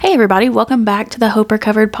Hey everybody, welcome back to the Hope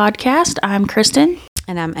Recovered podcast. I'm Kristen.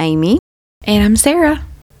 And I'm Amy. And I'm Sarah.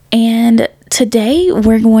 And today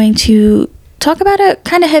we're going to talk about a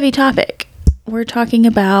kind of heavy topic. We're talking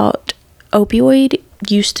about opioid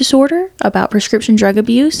use disorder, about prescription drug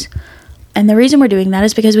abuse. And the reason we're doing that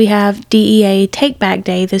is because we have DEA Take Back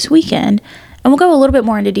Day this weekend. And we'll go a little bit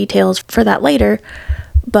more into details for that later.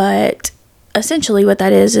 But essentially what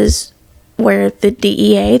that is where the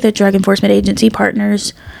DEA, the Drug Enforcement Agency,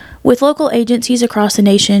 partners with local agencies across the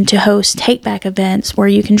nation to host take-back events where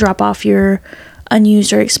you can drop off your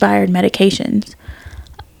unused or expired medications.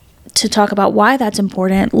 To talk about why that's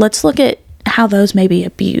important, let's look at how those may be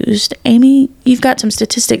abused. Amy, you've got some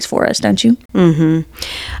statistics for us, don't you?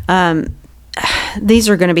 These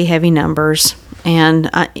are going to be heavy numbers.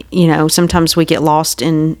 And, sometimes we get lost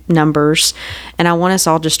in numbers. And I want us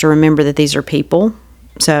all just to remember that these are people.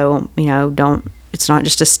 So, it's not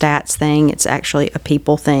just a stats thing, it's actually a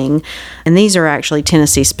people thing. And these are actually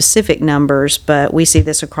Tennessee specific numbers, but we see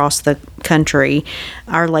this across the country.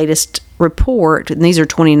 Our latest report, and these are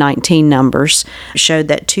 2019 numbers, showed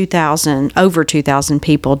that over 2,000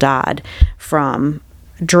 people died from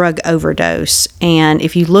drug overdose. And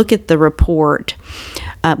if you look at the report,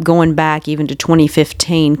 going back even to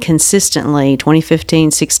 2015, consistently,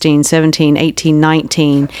 2015, 16, 17, 18,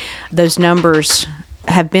 19, those numbers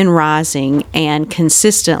have been rising, and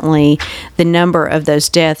consistently the number of those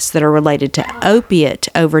deaths that are related to opiate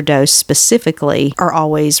overdose specifically are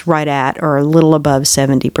always right at or a little above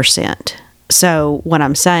 70%. So what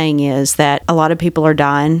I'm saying is that a lot of people are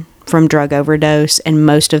dying from drug overdose, and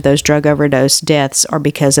most of those drug overdose deaths are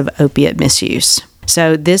because of opiate misuse.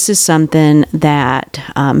 So this is something that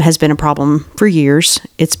has been a problem for years.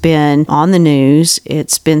 It's been on the news.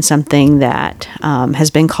 It's been something that has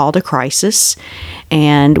been called a crisis,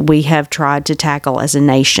 and we have tried to tackle as a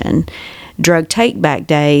nation. Drug take-back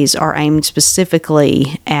days are aimed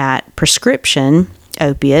specifically at prescription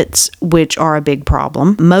opiates, which are a big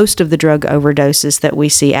problem. Most of the drug overdoses that we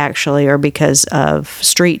see actually are because of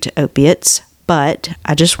street opiates. But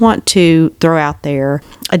I just want to throw out there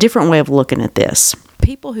a different way of looking at this.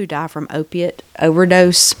 People who die from opiate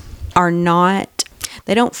overdose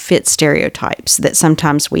they don't fit stereotypes that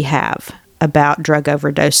sometimes we have about drug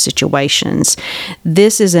overdose situations.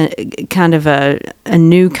 This is a kind of a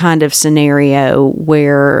new kind of scenario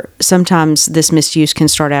where sometimes this misuse can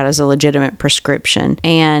start out as a legitimate prescription,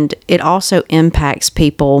 and it also impacts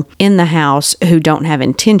people in the house who don't have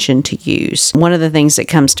intention to use. One of the things that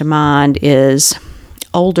comes to mind is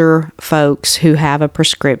older folks who have a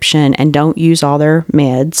prescription and don't use all their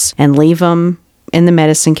meds and leave them in the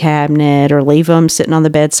medicine cabinet or leave them sitting on the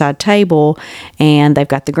bedside table, and they've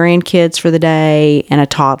got the grandkids for the day, and a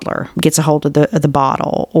toddler gets a hold of the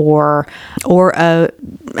bottle, or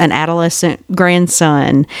an adolescent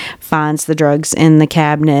grandson finds the drugs in the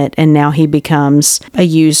cabinet, and now he becomes a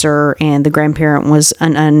user, and the grandparent was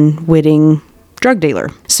an unwitting drug dealer.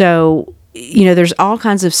 So there's all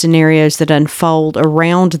kinds of scenarios that unfold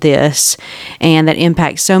around this and that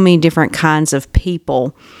impact so many different kinds of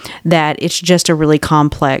people that it's just a really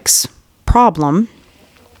complex problem.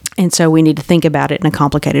 And so we need to think about it in a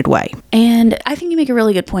complicated way. And I think you make a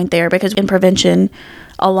really good point there, because in prevention,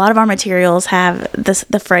 a lot of our materials have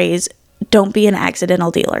the phrase, "Don't be an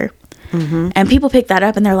accidental dealer." Mm-hmm. And people pick that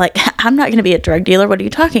up and they're like, "I'm not going to be a drug dealer. What are you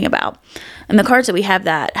talking about?" And the cards that we have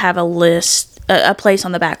that have a list, a place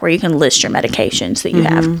on the back where you can list your medications that you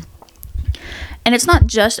have. And it's not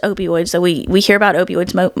just opioids that we hear about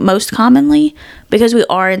opioids most commonly because we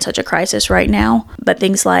are in such a crisis right now, but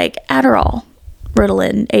things like Adderall,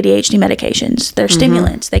 Ritalin, ADHD medications, they're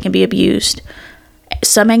stimulants, they can be abused.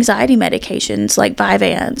 Some anxiety medications like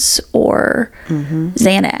Vyvanse or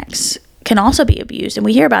Xanax can also be abused, and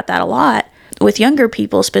we hear about that a lot with younger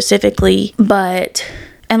people specifically.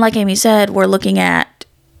 And like Amy said, we're looking at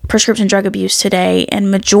prescription drug abuse today,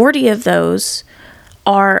 and majority of those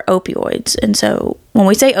are opioids. And so when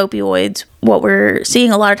we say opioids, what we're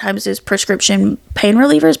seeing a lot of times is prescription pain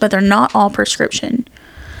relievers, but they're not all prescription.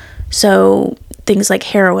 So things like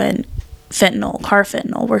heroin, fentanyl,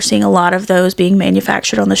 carfentanil, we're seeing a lot of those being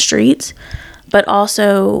manufactured on the streets. But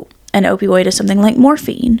also an opioid is something like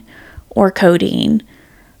morphine or codeine,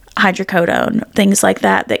 hydrocodone, things like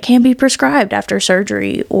that can be prescribed after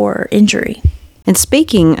surgery or injury. And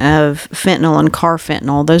speaking of fentanyl and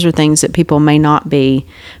carfentanil, those are things that people may not be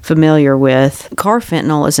familiar with.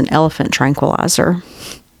 Carfentanil is an elephant tranquilizer,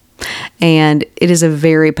 and it is a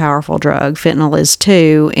very powerful drug. Fentanyl is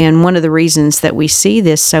too, and one of the reasons that we see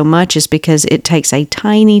this so much is because it takes a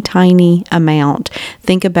tiny, tiny amount.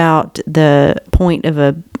 Think about the point of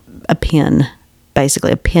a pin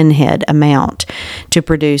basically a pinhead amount to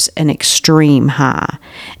produce an extreme high.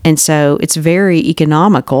 And so it's very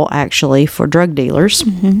economical, actually, for drug dealers.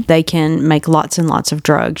 They can make lots and lots of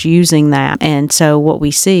drugs using that. And so what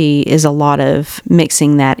we see is a lot of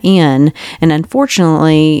mixing that in. And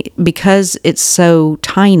unfortunately, because it's so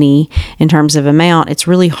tiny in terms of amount, it's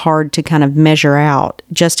really hard to kind of measure out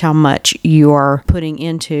just how much you are putting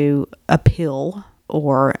into a pill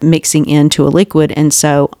or mixing into a liquid. And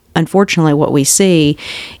so unfortunately, what we see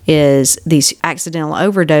is these accidental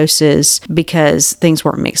overdoses because things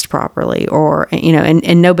weren't mixed properly, or,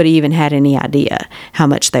 and nobody even had any idea how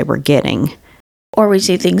much they were getting. Or we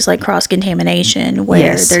see things like cross-contamination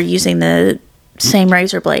where they're using the same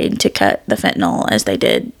razor blade to cut the fentanyl as they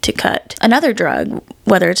did to cut another drug,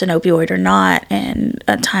 whether it's an opioid or not, and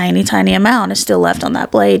a tiny, tiny amount is still left on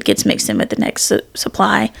that blade, gets mixed in with the next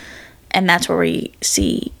supply. And that's where we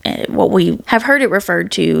see what we have heard it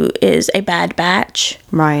referred to is a bad batch.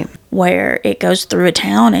 Right. Where it goes through a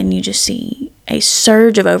town and you just see a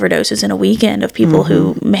surge of overdoses in a weekend of people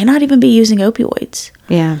who may not even be using opioids.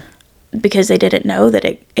 Yeah. Because they didn't know that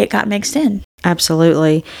it got mixed in.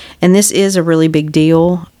 Absolutely. And this is a really big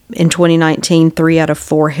deal. In 2019, 3 out of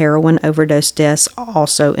 4 heroin overdose deaths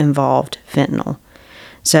also involved fentanyl.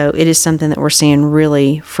 So it is something that we're seeing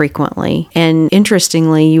really frequently. And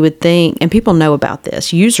interestingly, you would think, and people know about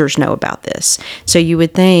this, users know about this, so you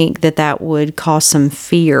would think that that would cause some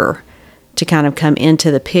fear to kind of come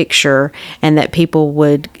into the picture, and that people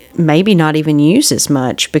would maybe not even use as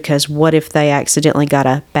much, because what if they accidentally got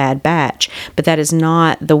a bad batch? But that is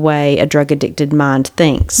not the way a drug-addicted mind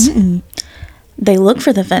thinks. They look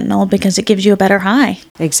for the fentanyl because it gives you a better high.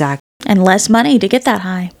 Exactly. And less money to get that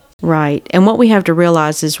high. Right. And what we have to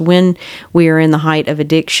realize is when we are in the height of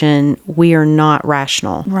addiction, we are not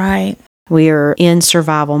rational. Right. We are in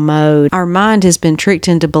survival mode. Our mind has been tricked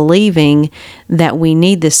into believing that we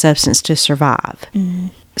need this substance to survive.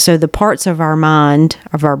 So the parts of our mind,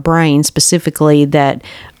 of our brain specifically, that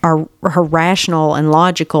are rational and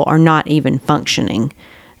logical are not even functioning.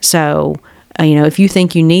 So, if you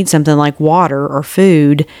think you need something like water or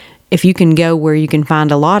food, if you can go where you can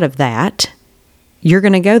find a lot of that, you're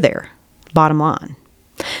going to go there, bottom line.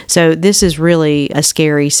 So this is really a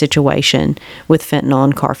scary situation with fentanyl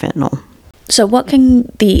and carfentanil. So what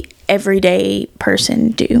can the everyday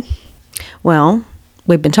person do? Well,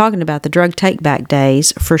 we've been talking about the drug take-back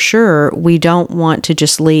days. For sure, we don't want to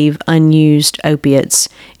just leave unused opiates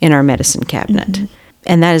in our medicine cabinet.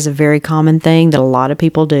 And that is a very common thing that a lot of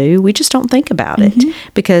people do. We just don't think about it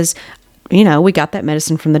because, we got that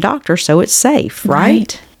medicine from the doctor, so it's safe,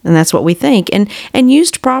 right? And that's what we think. And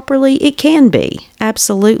used properly, it can be.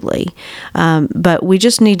 Absolutely. But we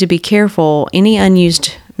just need to be careful. Any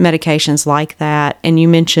unused medications like that, and you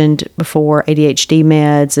mentioned before ADHD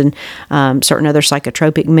meds and certain other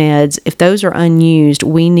psychotropic meds, if those are unused,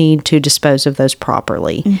 we need to dispose of those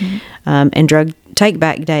properly. And drug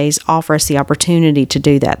take-back days offer us the opportunity to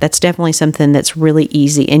do that. That's definitely something that's really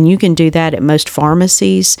easy. And you can do that at most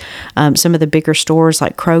pharmacies. Some of the bigger stores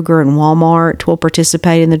like Kroger and Walmart will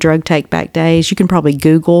participate in the drug take-back days. You can probably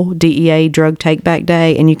Google DEA drug take-back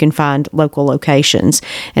day and you can find local locations.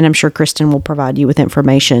 And I'm sure Kristen will provide you with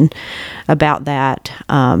information about that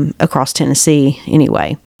across Tennessee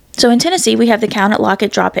anyway. So in Tennessee, we have the Count It, Lock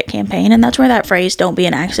It, Drop It campaign, and that's where that phrase, "don't be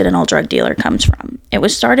an accidental drug dealer," comes from. It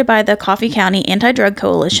was started by the Coffee County Anti-Drug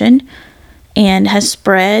Coalition and has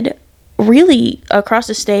spread really across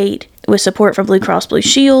the state with support from Blue Cross Blue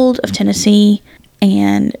Shield of Tennessee,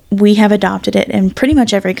 and we have adopted it in pretty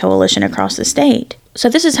much every coalition across the state. So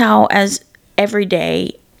this is how, as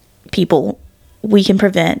everyday people, we can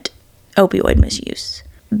prevent opioid misuse.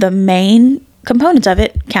 The main components of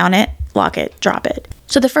it: count it, lock it, drop it.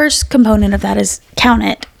 So the first component of that is count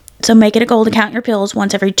it. So make it a goal to count your pills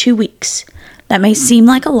once every 2 weeks. That may seem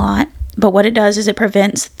like a lot, but what it does is it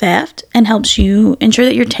prevents theft and helps you ensure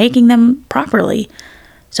that you're taking them properly.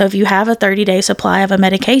 So if you have a 30-day supply of a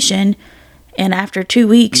medication and after 2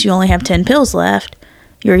 weeks you only have 10 pills left,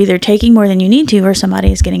 you're either taking more than you need to or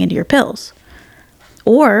somebody is getting into your pills.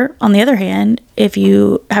 Or, on the other hand, if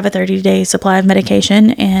you have a 30-day supply of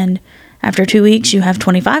medication and after 2 weeks you have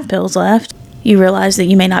 25 pills left, you realize that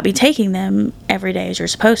you may not be taking them every day as you're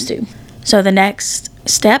supposed to. So the next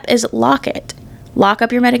step is lock it. Lock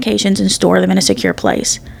up your medications and store them in a secure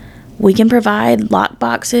place. We can provide lock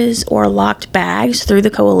boxes or locked bags through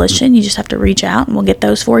the coalition. You just have to reach out and we'll get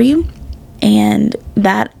those for you. And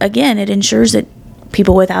that, again, it ensures that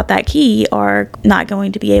people without that key are not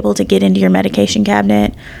going to be able to get into your medication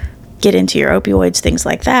cabinet, get into your opioids, things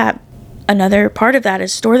like that. Another part of that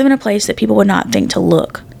is store them in a place that people would not think to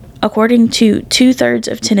look. according to 2/3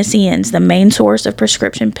 of Tennesseans, the main source of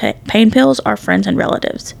prescription pain pills are friends and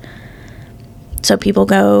relatives. So people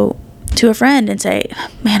go to a friend and say,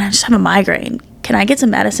 man, I just have a migraine. Can I get some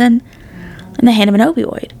medicine? And they hand them an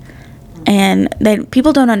opioid. And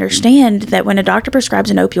people don't understand that when a doctor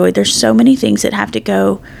prescribes an opioid, there's so many things that have to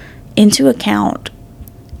go into account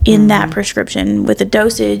in that prescription with the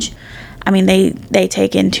dosage. I mean, they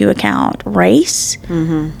take into account race,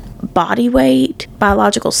 body weight,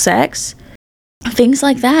 biological sex, things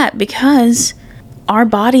like that, because our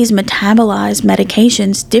bodies metabolize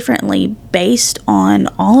medications differently based on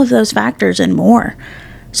all of those factors and more.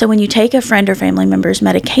 So when you take a friend or family member's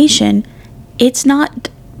medication, it's not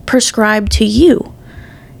prescribed to you,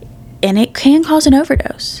 and it can cause an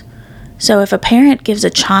overdose. So if a parent gives a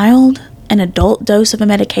child an adult dose of a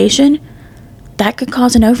medication, that could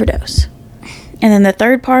cause an overdose. And then the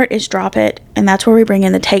third part is drop it, and that's where we bring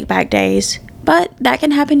in the take back days. But that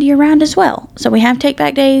can happen to year round as well. So we have take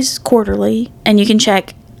back days quarterly, and you can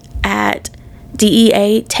check at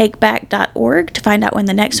deatakeback.org to find out when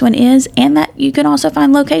the next one is, and that you can also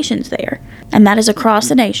find locations there, and that is across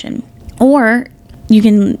the nation. Or you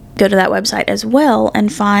can go to that website as well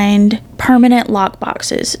and find permanent lock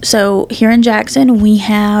boxes. So here in Jackson, we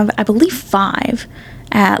have, I believe, 5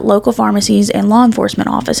 at local pharmacies and law enforcement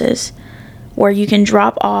offices where you can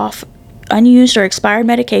drop off unused or expired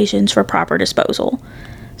medications for proper disposal.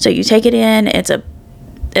 So you take it in,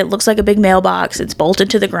 it looks like a big mailbox, it's bolted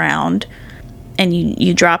to the ground, and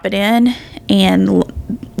you drop it in, and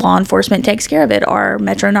law enforcement takes care of it. Our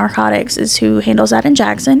Metro Narcotics is who handles that in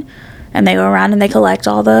Jackson, and they go around and they collect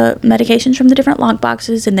all the medications from the different lock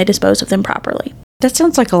boxes and they dispose of them properly. That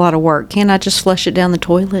sounds like a lot of work. Can't I just flush it down the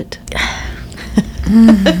toilet?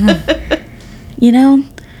 You know,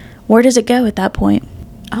 where does it go at that point?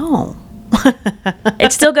 Oh.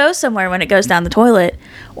 It still goes somewhere when it goes down the toilet.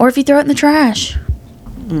 Or if you throw it in the trash.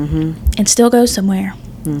 It still goes somewhere.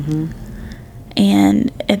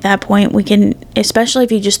 And at that point, we can, especially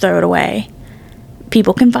if you just throw it away,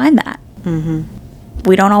 people can find that.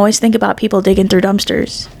 We don't always think about people digging through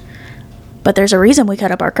dumpsters. But there's a reason we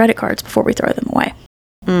cut up our credit cards before we throw them away.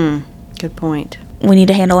 Good point. We need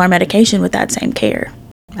to handle our medication with that same care.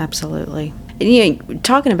 Absolutely. And, you know,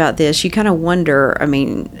 talking about this, you kind of wonder, I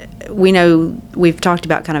mean, we know we've talked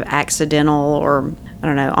about kind of accidental or, I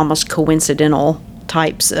don't know, almost coincidental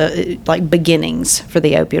types, like beginnings for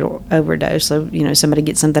the opiate overdose. So, you know, somebody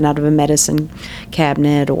gets something out of a medicine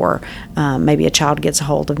cabinet, or maybe a child gets a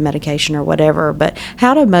hold of medication or whatever. But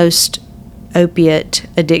how do most opiate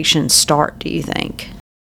addictions start, do you think?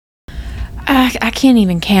 I can't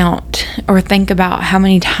even count or think about how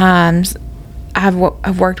many times I've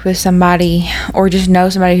worked with somebody, or just know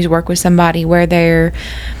somebody who's worked with somebody where their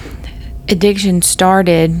addiction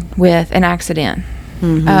started with an accident.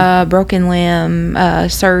 A broken limb,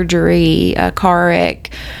 surgery, a car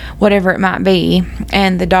wreck, whatever it might be,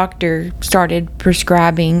 and the doctor started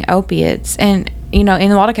prescribing opiates. And, you know, in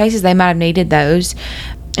a lot of cases they might have needed those,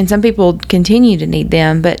 and some people continue to need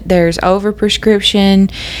them, but there's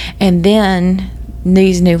overprescription, and then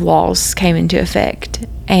these new laws came into effect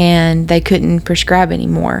and they couldn't prescribe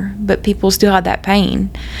anymore, but people still had that pain.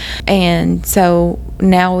 And so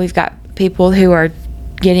now we've got people who are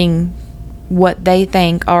getting what they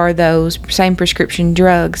think are those same prescription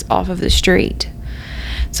drugs off of the street.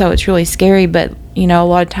 So it's really scary, but, you know, a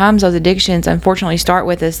lot of times those addictions unfortunately start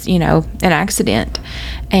with an accident,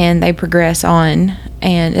 and they progress on,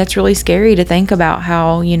 and that's really scary to think about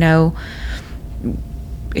how, you know,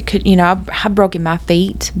 it could, you know, I've broken my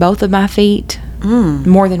feet, both of my feet,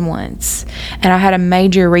 more than once, and I had a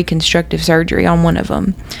major reconstructive surgery on one of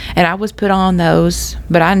them, and I was put on those,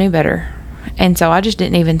 but I knew better. And so I just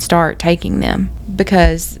didn't even start taking them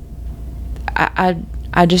because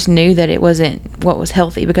I just knew that it wasn't what was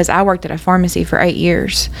healthy, because I worked at a pharmacy for 8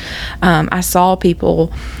 years. I saw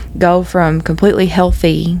people go from completely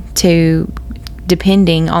healthy to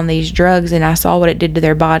depending on these drugs, and I saw what it did to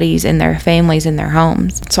their bodies and their families and their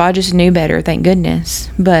homes. So I just knew better, thank goodness.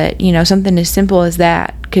 But, you know, something as simple as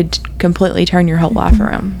that could completely turn your whole life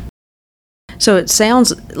around. So it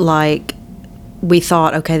sounds like we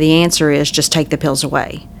thought, okay, the answer is just take the pills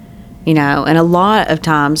away, you know, and a lot of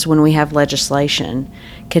times when we have legislation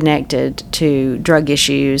connected to drug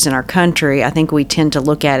issues in our country, I think we tend to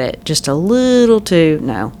look at it just a lot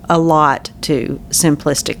too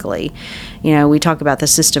simplistically. You know, we talk about the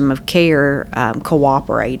system of care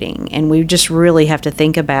cooperating, and we just really have to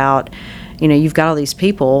think about, you know, you've got all these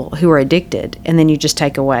people who are addicted, and then you just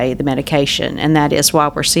take away the medication, and that is why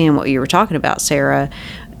we're seeing what you were talking about, Sarah.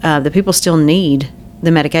 The people still need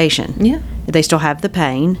the medication. Yeah. They still have the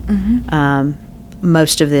pain.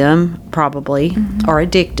 most of them probably are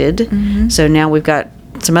addicted. So now we've got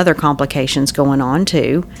some other complications going on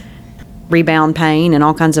too. Rebound pain and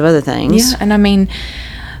all kinds of other things. Yeah, and I mean,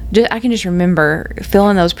 I can just remember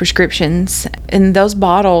filling those prescriptions and those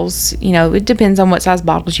bottles. You know, it depends on what size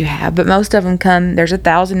bottles you have, but most of them come. There's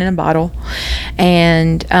 1,000 in a bottle,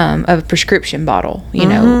 and a prescription bottle. You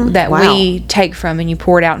know that we take from, and you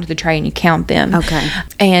pour it out into the tray and you count them. Okay.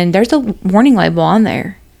 And there's a warning label on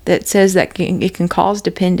there that says that it can cause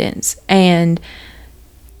dependence, and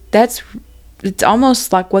it's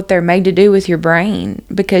almost like what they're made to do with your brain,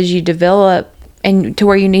 because you develop and to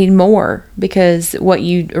where you need more because what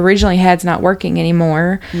you originally had's not working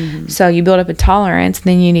anymore. So you build up a tolerance, and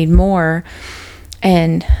then you need more.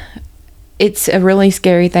 And it's a really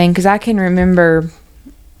scary thing, because I can remember,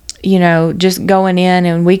 you know, just going in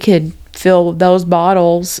and we could fill those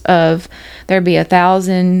bottles of, there'd be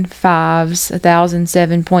 1,000 5s, 1,000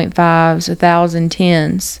 7.5s, 1,000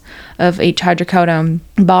 10s of each hydrocodone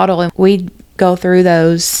bottle, and we'd go through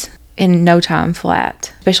those in no time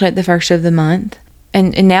flat, especially at the first of the month.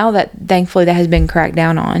 And now that thankfully that has been cracked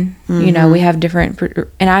down on, you know, we have different,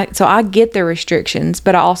 and I get the restrictions,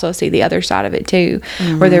 but I also see the other side of it too,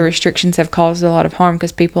 where the restrictions have caused a lot of harm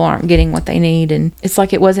because people aren't getting what they need, and it's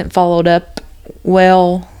like it wasn't followed up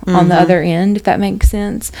well on the other end, if that makes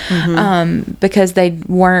sense, because they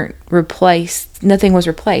weren't replaced. Nothing was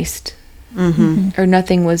replaced, or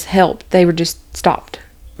nothing was helped. They were just stopped.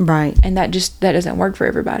 Right. And that doesn't work for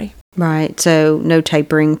everybody. Right. So no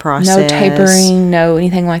tapering process. No tapering, no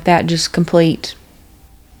anything like that. Just complete.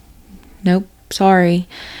 Nope. Sorry.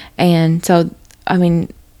 And so, I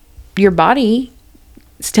mean, your body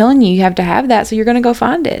is telling you have to have that, so you're going to go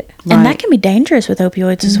find it. Right. And that can be dangerous with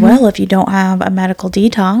opioids as well if you don't have a medical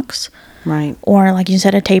detox. Right. Or, like you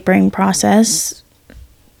said, a tapering process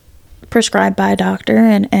prescribed by a doctor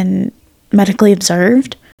and medically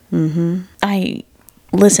observed. I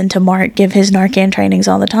listen to Mark give his Narcan trainings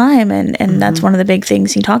all the time, and that's one of the big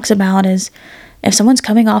things he talks about is if someone's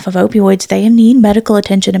coming off of opioids, they need medical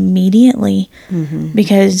attention immediately,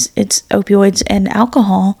 because it's opioids and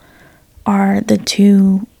alcohol are the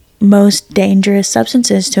two most dangerous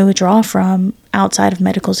substances to withdraw from outside of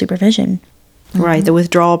medical supervision. Right. The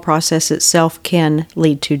withdrawal process itself can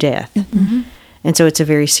lead to death. And so it's a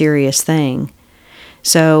very serious thing.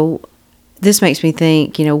 So this makes me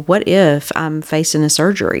think, you know, what if I'm facing a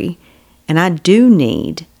surgery and I do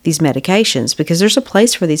need these medications, because there's a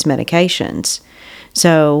place for these medications.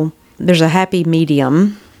 So there's a happy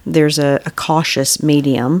medium, there's a cautious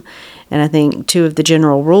medium, and I think two of the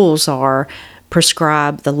general rules are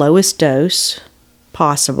prescribe the lowest dose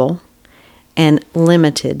possible and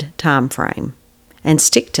limited time frame, and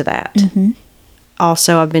stick to that.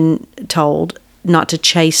 Also, I've been told not to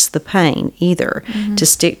chase the pain either, to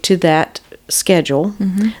stick to that schedule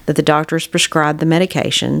that the doctors prescribe the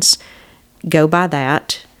medications, go by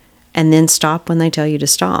that, and then stop when they tell you to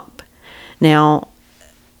stop. Now,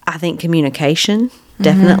 I think communication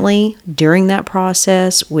definitely during that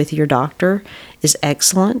process with your doctor is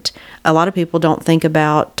excellent. A lot of people don't think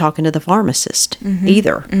about talking to the pharmacist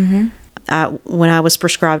either. When I was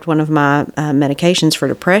prescribed one of my medications for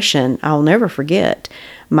depression, I'll never forget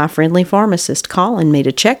my friendly pharmacist calling me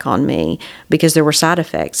to check on me because there were side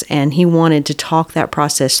effects, and he wanted to talk that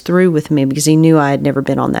process through with me because he knew I had never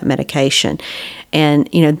been on that medication. And,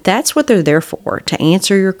 you know, that's what they're there for, to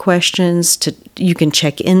answer your questions, you can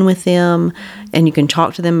check in with them, and you can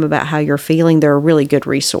talk to them about how you're feeling. They're a really good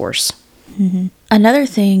resource. Another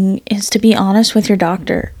thing is to be honest with your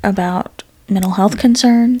doctor about mental health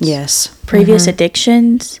concerns. Yes. Previous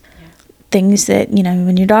addictions. Things that, you know,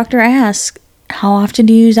 when your doctor asks, how often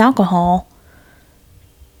do you use alcohol?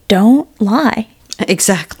 Don't lie.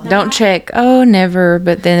 Exactly. Don't check, oh, never.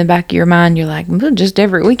 But then in the back of your mind, you're like, well, just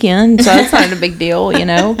every weekend. So it's not a big deal, you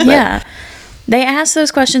know? But yeah. They ask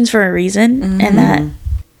those questions for a reason, and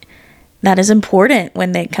that is important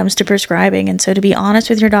when it comes to prescribing. And so to be honest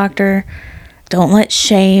with your doctor, don't let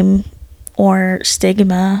shame or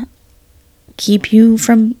stigma keep you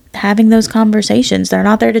from having those conversations. They're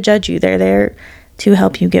not there to judge you. They're there to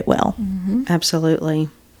help you get well. Absolutely.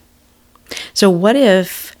 So what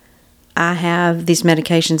if I have these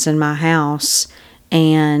medications in my house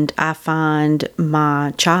and I find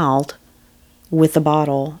my child with a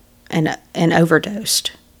bottle and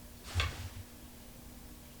overdosed?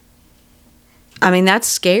 I mean, that's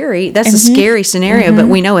scary. That's a scary scenario, but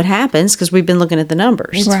we know it happens because we've been looking at the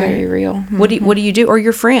numbers. It's very real. What do you do? Or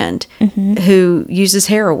your friend who uses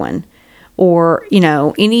heroin, or, you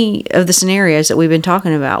know, any of the scenarios that we've been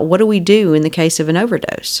talking about. What do we do in the case of an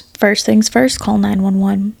overdose? First things first, call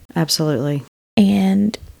 911. Absolutely.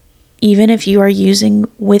 And even if you are using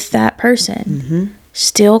with that person,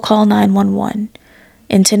 still call 911.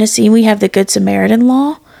 In Tennessee, we have the Good Samaritan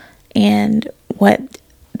law, and what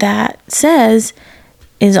that says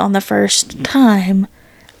is on the first time,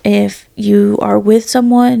 if you are with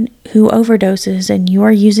someone who overdoses and you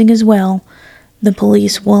are using as well, the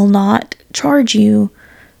police will not charge you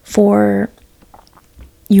for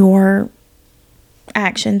your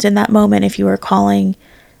actions in that moment if you are calling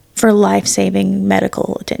for life-saving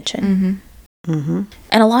medical attention. And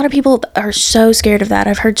a lot of people are so scared of that.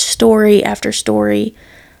 I've heard story after story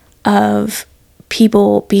of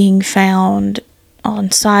people being found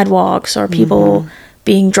on sidewalks or people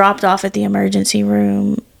being dropped off at the emergency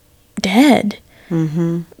room dead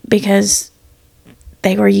because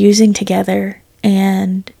they were using together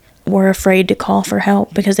and were afraid to call for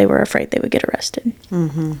help because they were afraid they would get arrested.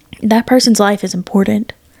 That person's life is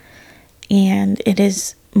important, and it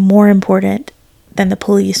is more important than the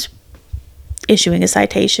police issuing a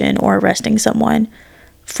citation or arresting someone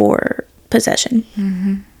for possession.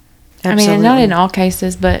 I mean, not in all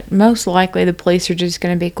cases, but most likely the police are just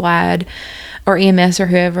going to be glad, or EMS or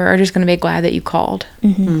whoever are just going to be glad that you called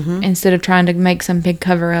instead of trying to make some big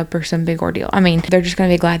cover up or some big ordeal. I mean, they're just going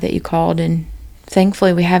to be glad that you called, and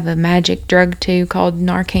thankfully we have a magic drug too called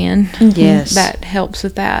Narcan. Yes. That helps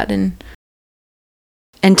with that. And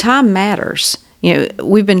time matters. You know,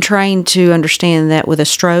 we've been trained to understand that with a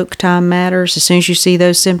stroke, time matters. As soon as you see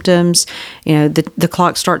those symptoms, you know, the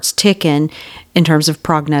clock starts ticking in terms of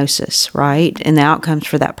prognosis, right? And the outcomes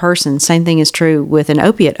for that person. Same thing is true with an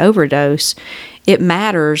opiate overdose. It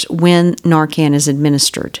matters when Narcan is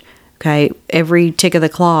administered, okay? Every tick of the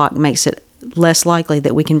clock makes it less likely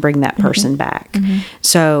that we can bring that person back.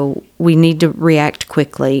 So we need to react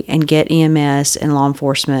quickly and get EMS and law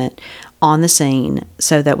enforcement on the scene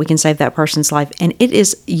so that we can save that person's life. And it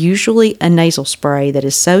is usually a nasal spray that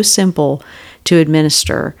is so simple to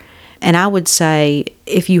administer. And I would say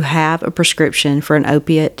if you have a prescription for an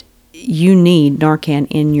opiate, you need Narcan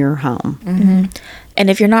in your home. And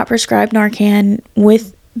if you're not prescribed Narcan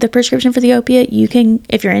with the prescription for the opiate, you can,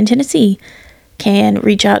 if you're in Tennessee, can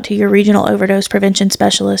reach out to your regional overdose prevention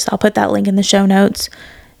specialist. I'll put that link in the show notes.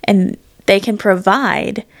 And they can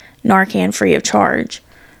provide Narcan free of charge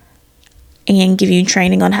and give you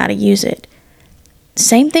training on how to use it.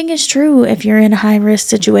 Same thing is true if you're in high-risk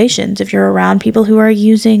situations. If you're around people who are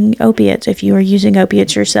using opiates, if you are using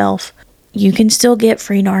opiates yourself, you can still get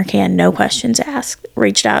free Narcan, no questions asked.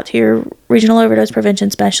 Reach out to your regional overdose prevention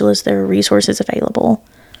specialist. There are resources available.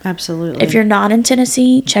 Absolutely. If you're not in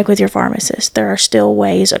Tennessee, check with your pharmacist. There are still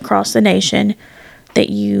ways across the nation that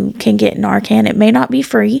you can get Narcan. It may not be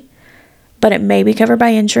free, but it may be covered by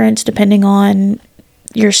insurance depending on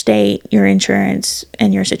your state, your insurance,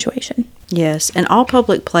 and your situation. Yes, and all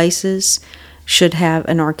public places should have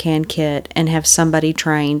a Narcan kit and have somebody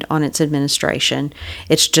trained on its administration.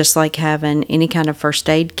 It's just like having any kind of first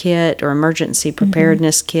aid kit or emergency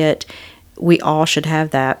preparedness kit. We all should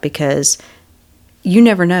have that because you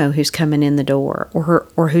never know who's coming in the door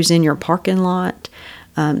or who's in your parking lot.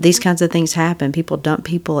 These kinds of things happen. People dump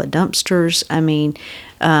people at dumpsters. I mean,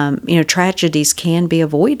 tragedies can be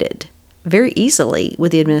avoided very easily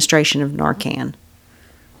with the administration of Narcan.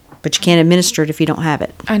 But you can't administer it if you don't have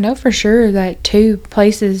it. I know for sure that 2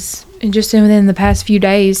 places, and just within the past few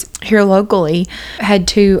days here locally,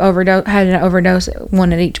 had an overdose,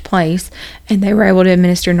 one at each place, and they were able to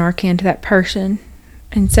administer Narcan to that person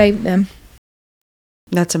and save them.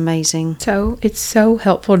 That's amazing. So it's so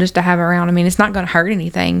helpful just to have around. I mean, it's not going to hurt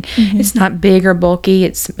anything. It's not big or bulky.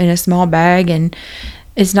 It's in a small bag, and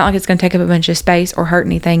it's not like it's going to take up a bunch of space or hurt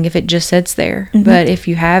anything if it just sits there. But if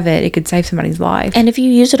you have it, it could save somebody's life. And if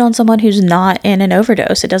you use it on someone who's not in an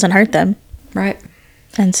overdose, it doesn't hurt them. Right.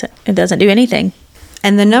 And so it doesn't do anything.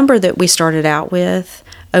 And the number that we started out with,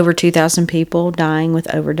 over 2,000 people dying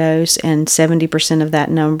with overdose, and 70% of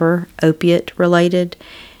that number opiate related,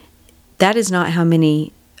 that is not how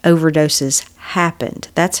many overdoses happened.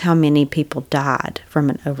 That's how many people died from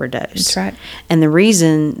an overdose. That's right. And the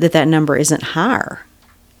reason that number isn't higher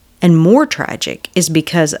and more tragic is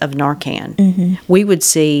because of Narcan. We would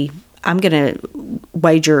see, I'm going to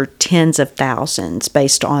wager tens of thousands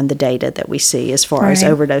based on the data that we see as far as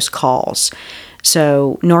overdose calls.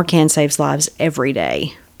 So Narcan saves lives every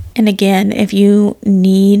day. And again, if you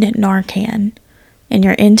need Narcan and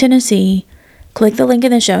you're in Tennessee, click the link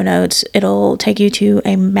in the show notes. It'll take you to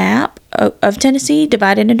a map of Tennessee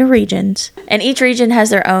divided into regions. And each region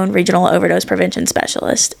has their own regional overdose prevention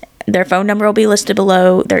specialist. Their phone number will be listed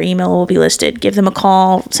below. Their email will be listed. Give them a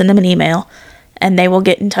call, send them an email, and they will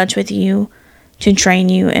get in touch with you to train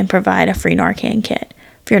you and provide a free Narcan kit.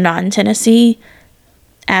 If you're not in Tennessee,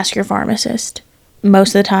 ask your pharmacist. Most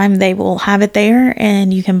of the time they will have it there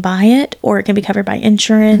and you can buy it, or it can be covered by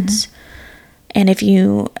insurance. And if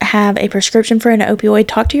you have a prescription for an opioid,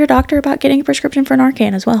 talk to your doctor about getting a prescription for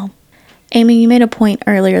Narcan as well. Amy, you made a point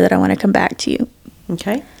earlier that I want to come back to you.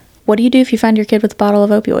 Okay. What do you do if you find your kid with a bottle of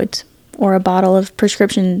opioids or a bottle of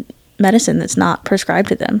prescription medicine that's not prescribed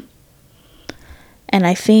to them? And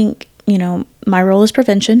I think, my role is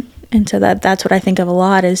prevention. And so that's what I think of a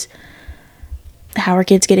lot is how are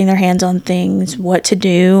kids getting their hands on things, what to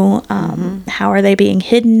do, how are they being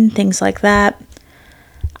hidden, things like that.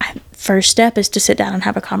 First step is to sit down and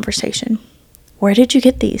have a conversation. Where did you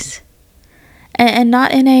get these? And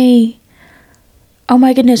not in a, oh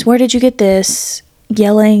my goodness, where did you get this?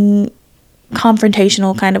 Yelling,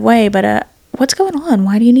 confrontational kind of way, but what's going on?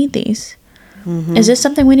 Why do you need these? Is this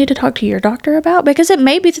something we need to talk to your doctor about? Because it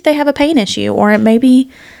may be that they have a pain issue, or it may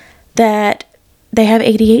be that they have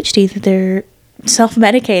ADHD, that they're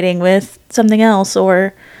self-medicating with something else,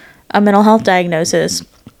 or a mental health diagnosis.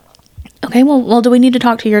 Okay, well, do we need to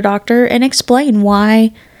talk to your doctor and explain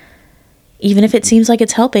why, even if it seems like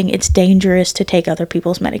it's helping, it's dangerous to take other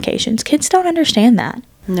people's medications? Kids don't understand that.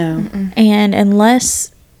 No. And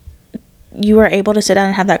unless you are able to sit down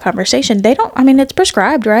and have that conversation, it's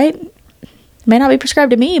prescribed, right? It may not be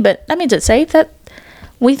prescribed to me, but that means it's safe. That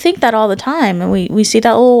we think that all the time, and we see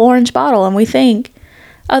that little orange bottle and we think,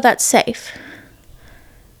 oh, that's safe.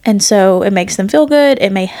 And so it makes them feel good.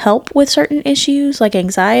 It may help with certain issues like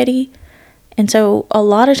anxiety. And so a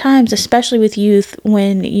lot of times, especially with youth,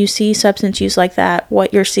 when you see substance use like that,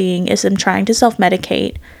 what you're seeing is them trying to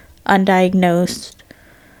self-medicate, undiagnosed,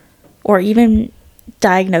 or even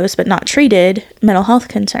diagnosed but not treated mental health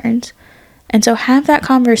concerns. And so have that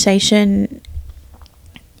conversation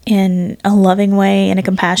in a loving way, in a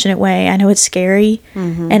compassionate way. I know it's scary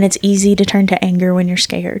and it's easy to turn to anger when you're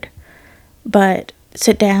scared, but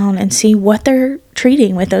sit down and see what they're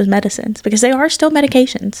treating with those medicines, because they are still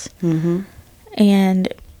medications.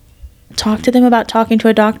 And talk to them about talking to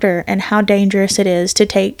a doctor and how dangerous it is to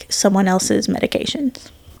take someone else's medications.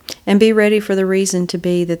 And be ready for the reason to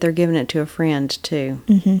be that they're giving it to a friend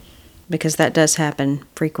too. Because that does happen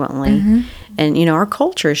frequently. And, our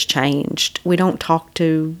culture has changed. We don't talk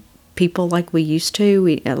to people like we used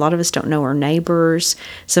to. A lot of us don't know our neighbors.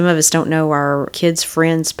 Some of us don't know our kids'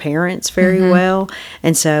 friends' parents very well.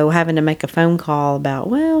 And so having to make a phone call about,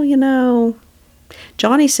 well,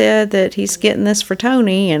 Johnny said that he's getting this for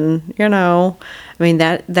Tony, and,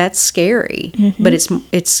 that's scary. But it's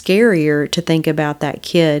scarier to think about that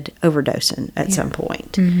kid overdosing at some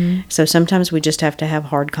point. So sometimes we just have to have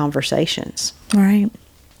hard conversations. Right.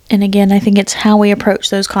 And again, I think it's how we approach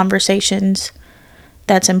those conversations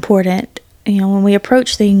that's important. When we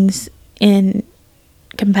approach things in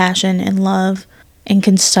compassion and love and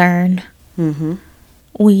concern,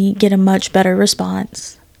 we get a much better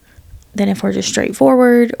response than if we're just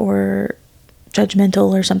straightforward or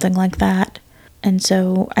judgmental or something like that. And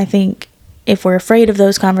so I think if we're afraid of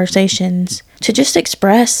those conversations, to just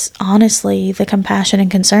express honestly the compassion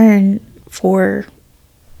and concern for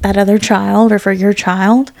that other child or for your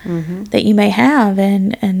child that you may have,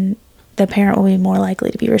 and the parent will be more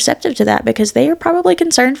likely to be receptive to that because they are probably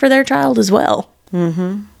concerned for their child as well.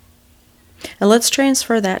 And let's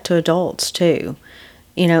transfer that to adults too.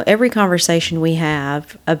 Every conversation we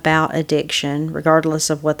have about addiction, regardless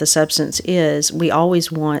of what the substance is, we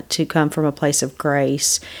always want to come from a place of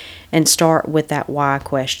grace and start with that why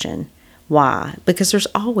question. Why? Because there's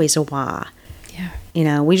always a why.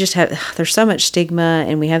 Yeah. We just there's so much stigma,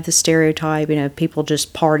 and we have the stereotype, people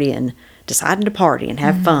just deciding to party and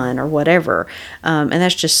have fun or whatever. And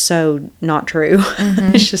that's just so not true.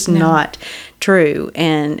 It's just not true.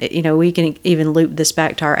 And, we can even loop this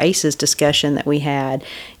back to our ACEs discussion that we had,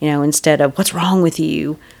 instead of what's wrong with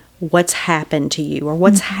you, what's happened to you, or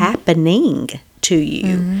what's happening to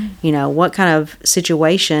you. What kind of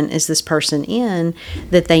situation is this person in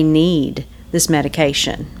that they need this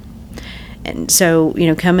medication? And so,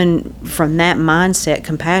 coming from that mindset,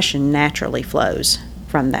 compassion naturally flows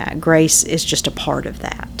from that. Grace is just a part of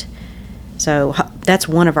that. So that's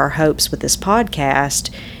one of our hopes with this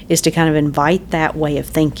podcast, is to kind of invite that way of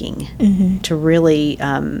thinking to really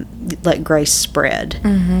let grace spread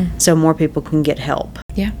so more people can get help.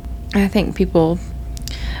 Yeah. I think people,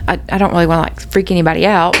 I don't really want to freak anybody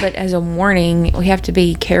out, but as a warning, we have to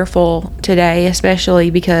be careful today, especially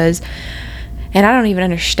because, and I don't even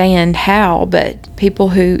understand how, but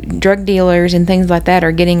drug dealers and things like that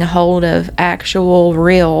are getting a hold of actual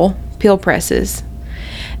real pill presses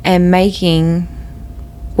and making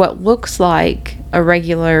what looks like a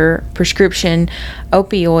regular prescription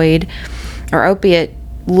opioid or opiate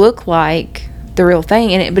look like the real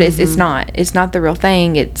thing in it, but it's not the real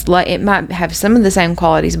thing. It's like, it might have some of the same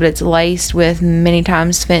qualities, but it's laced with many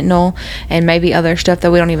times fentanyl and maybe other stuff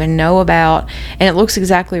that we don't even know about, and it looks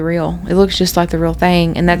exactly real. It looks just like the real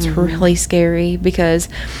thing, and that's really scary, because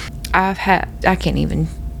I can't even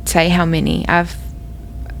say how many I've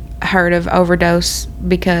heard of overdose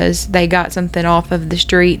because they got something off of the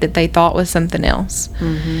street that they thought was something else,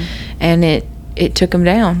 and it took them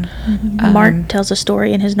down. Mark tells a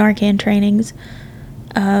story in his Narcan trainings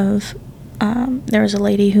of there was a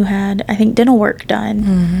lady who had, I think, dental work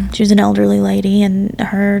done. She was an elderly lady, and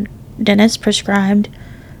her dentist prescribed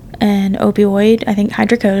an opioid, I think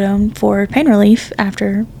hydrocodone, for pain relief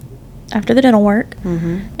after the dental work.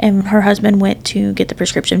 And her husband went to get the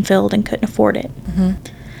prescription filled and couldn't afford it.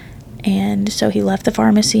 And so he left the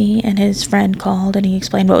pharmacy, and his friend called, and he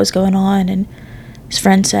explained what was going on, and his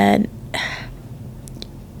friend said,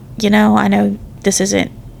 I know this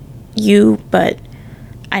isn't you, but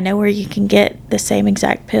I know where you can get the same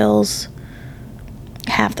exact pills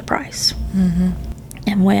half the price.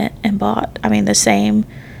 And went and bought, the same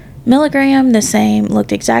milligram,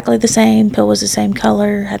 looked exactly the same, pill was the same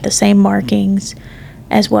color, had the same markings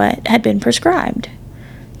as what had been prescribed.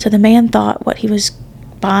 So the man thought what he was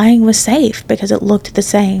buying was safe because it looked the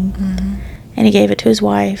same. And he gave it to his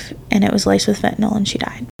wife, and it was laced with fentanyl, and she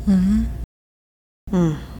died.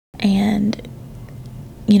 And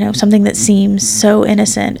something that seems so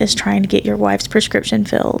innocent is trying to get your wife's prescription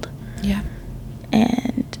filled,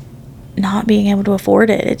 and not being able to afford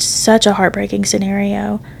it. It's such a heartbreaking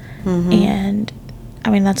scenario. And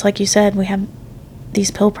that's like you said, we have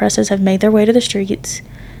these pill presses have made their way to the streets.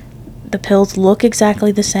 The pills look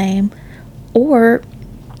exactly the same, or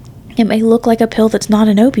it may look like a pill that's not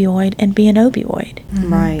an opioid and be an opioid.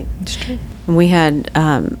 Right. It's true. We had,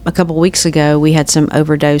 a couple weeks ago, we had some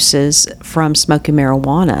overdoses from smoking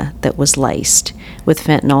marijuana that was laced with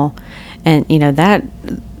fentanyl. And, that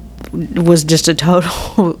was just a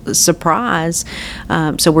total surprise.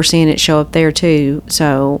 So we're seeing it show up there too.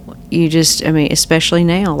 So you just, especially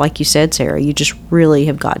now, like you said, Sarah, you just really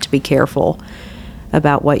have got to be careful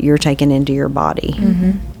about what you're taking into your body.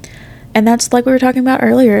 And that's like we were talking about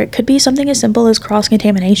earlier. It could be something as simple as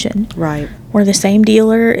cross-contamination. Right. Where the same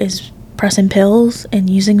dealer is pressing pills and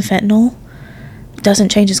using fentanyl, doesn't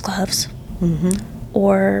change his gloves.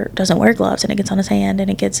 Or doesn't wear gloves and it gets on his hand and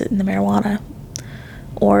it gets it in the marijuana.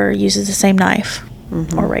 Or uses the same knife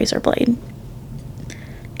or razor blade.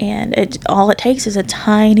 And all it takes is a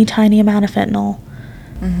tiny, tiny amount of fentanyl.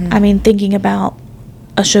 Thinking about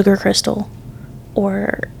a sugar crystal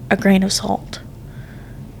or a grain of salt.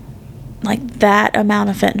 Like, that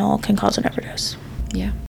amount of fentanyl can cause an overdose.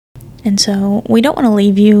 Yeah. And so we don't want to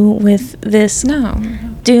leave you with this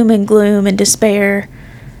doom and gloom and despair.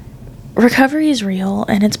 Recovery is real,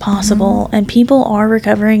 and it's possible, and people are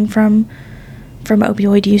recovering from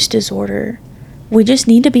opioid use disorder. We just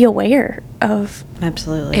need to be aware of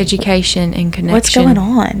absolutely education and connection. What's going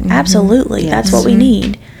on. Absolutely. Yes. That's what we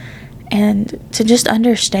need. And to just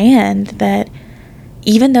understand that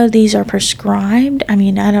even though these are prescribed, I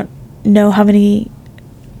don't know how many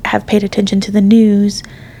have paid attention to the news.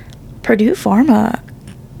 Purdue Pharma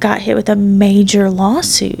got hit with a major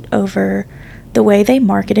lawsuit over the way they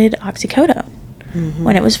marketed oxycodone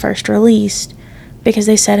when it was first released, because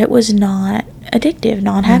they said it was not addictive,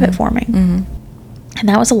 non-habit forming. And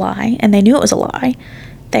that was a lie, and they knew it was a lie.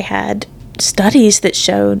 They had studies that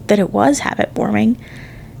showed that it was habit forming,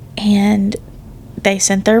 and they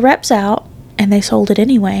sent their reps out and they sold it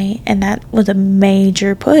anyway, and that was a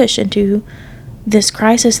major push into this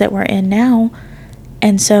crisis that we're in now.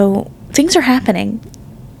 And so things are happening.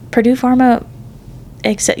 Purdue Pharma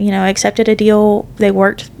accepted a deal. They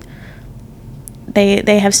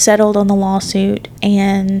have settled on the lawsuit,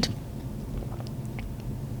 and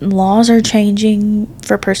laws are changing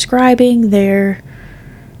for prescribing. They're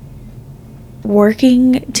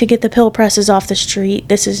working to get the pill presses off the street.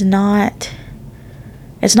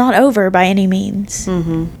 It's not over by any means,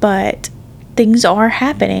 but things are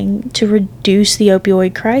happening to reduce the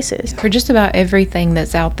opioid crisis. For just about everything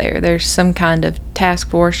that's out there, there's some kind of task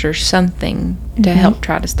force or something to help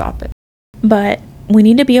try to stop it. But we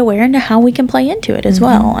need to be aware into how we can play into it as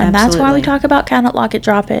well. And that's why we talk about Count It, Lock It,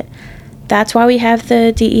 Drop It. That's why we have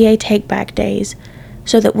the DEA Take Back Days,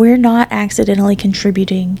 so that we're not accidentally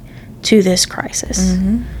contributing to this crisis.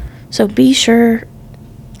 So be sure,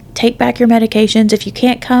 take back your medications. If you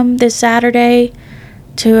can't come this Saturday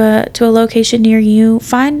to a location near you,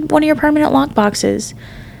 find one of your permanent lock boxes.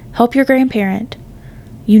 Help your grandparent.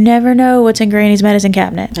 You never know what's in Granny's medicine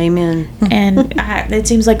cabinet. Amen. And it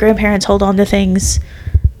seems like grandparents hold on to things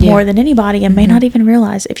more than anybody and may not even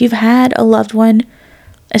realize. If you've had a loved one,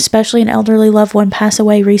 especially an elderly loved one, pass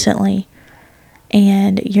away recently,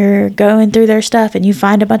 and you're going through their stuff and you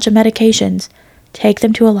find a bunch of medications, take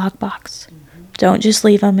them to a lockbox. Don't just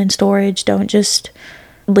leave them in storage. Don't just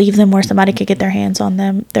leave them where somebody could get their hands on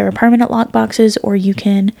them. There are permanent lockboxes, or you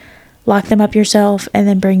can lock them up yourself and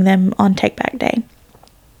then bring them on Take Back Day.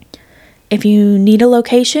 If you need a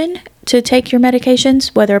location to take your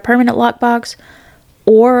medications, whether a permanent lockbox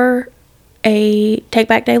or a Take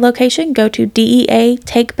Back Day location, go to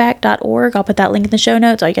deatakeback.org. I'll put that link in the show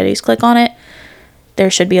notes. All you gotta do is click on it. There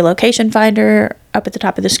should be a location finder up at the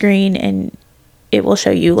top of the screen, and it will show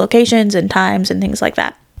you locations and times and things like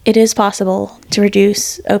that. It is possible to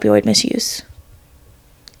reduce opioid misuse,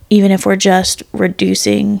 even if we're just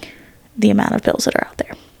reducing the amount of pills that are out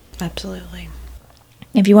there. Absolutely.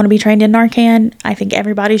 If you want to be trained in Narcan, I think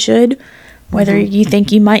everybody should. Whether you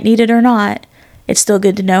think you might need it or not, it's still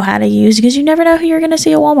good to know how to use, because you never know who you're going to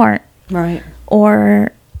see at Walmart. Right.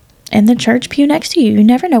 Or in the church pew next to you. You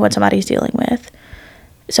never know what somebody's dealing with.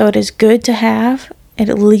 So it is good to have and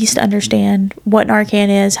at least understand what Narcan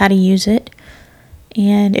is, how to use it.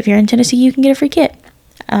 And if you're in Tennessee, you can get a free kit.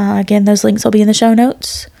 Again, those links will be in the show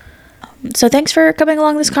notes. So thanks for coming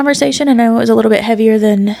along this conversation. I know it was a little bit heavier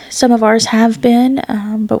than some of ours have been,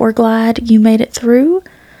 but we're glad you made it through.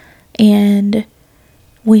 And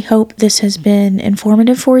we hope this has been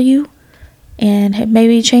informative for you and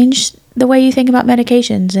maybe changed the way you think about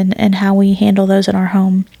medications and how we handle those in our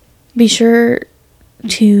home. Be sure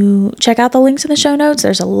to check out the links in the show notes.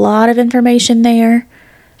 There's a lot of information there.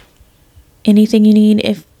 Anything you need,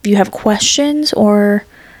 if you have questions or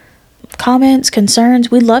comments, concerns,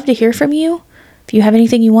 we'd love to hear from you. If you have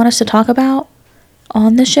anything you want us to talk about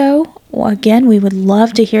on the show, well, again, we would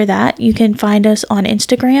love to hear that. You can find us on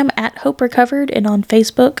Instagram at Hope Recovered and on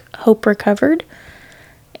Facebook, Hope Recovered.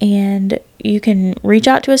 And you can reach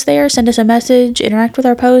out to us there, send us a message, interact with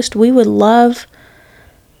our post. We would love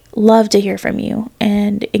to hear from you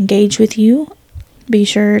and engage with you. Be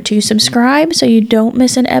sure to subscribe so you don't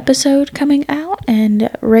miss an episode coming out, and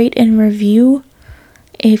rate and review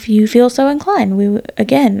if you feel so inclined. We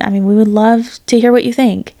would love to hear what you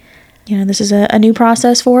think. You know, this is a new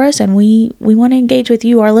process for us, and we want to engage with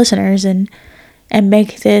you, our listeners, and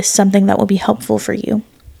make this something that will be helpful for you.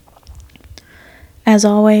 As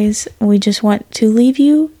always, we just want to leave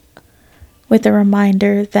you with a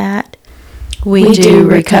reminder that we do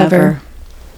recover.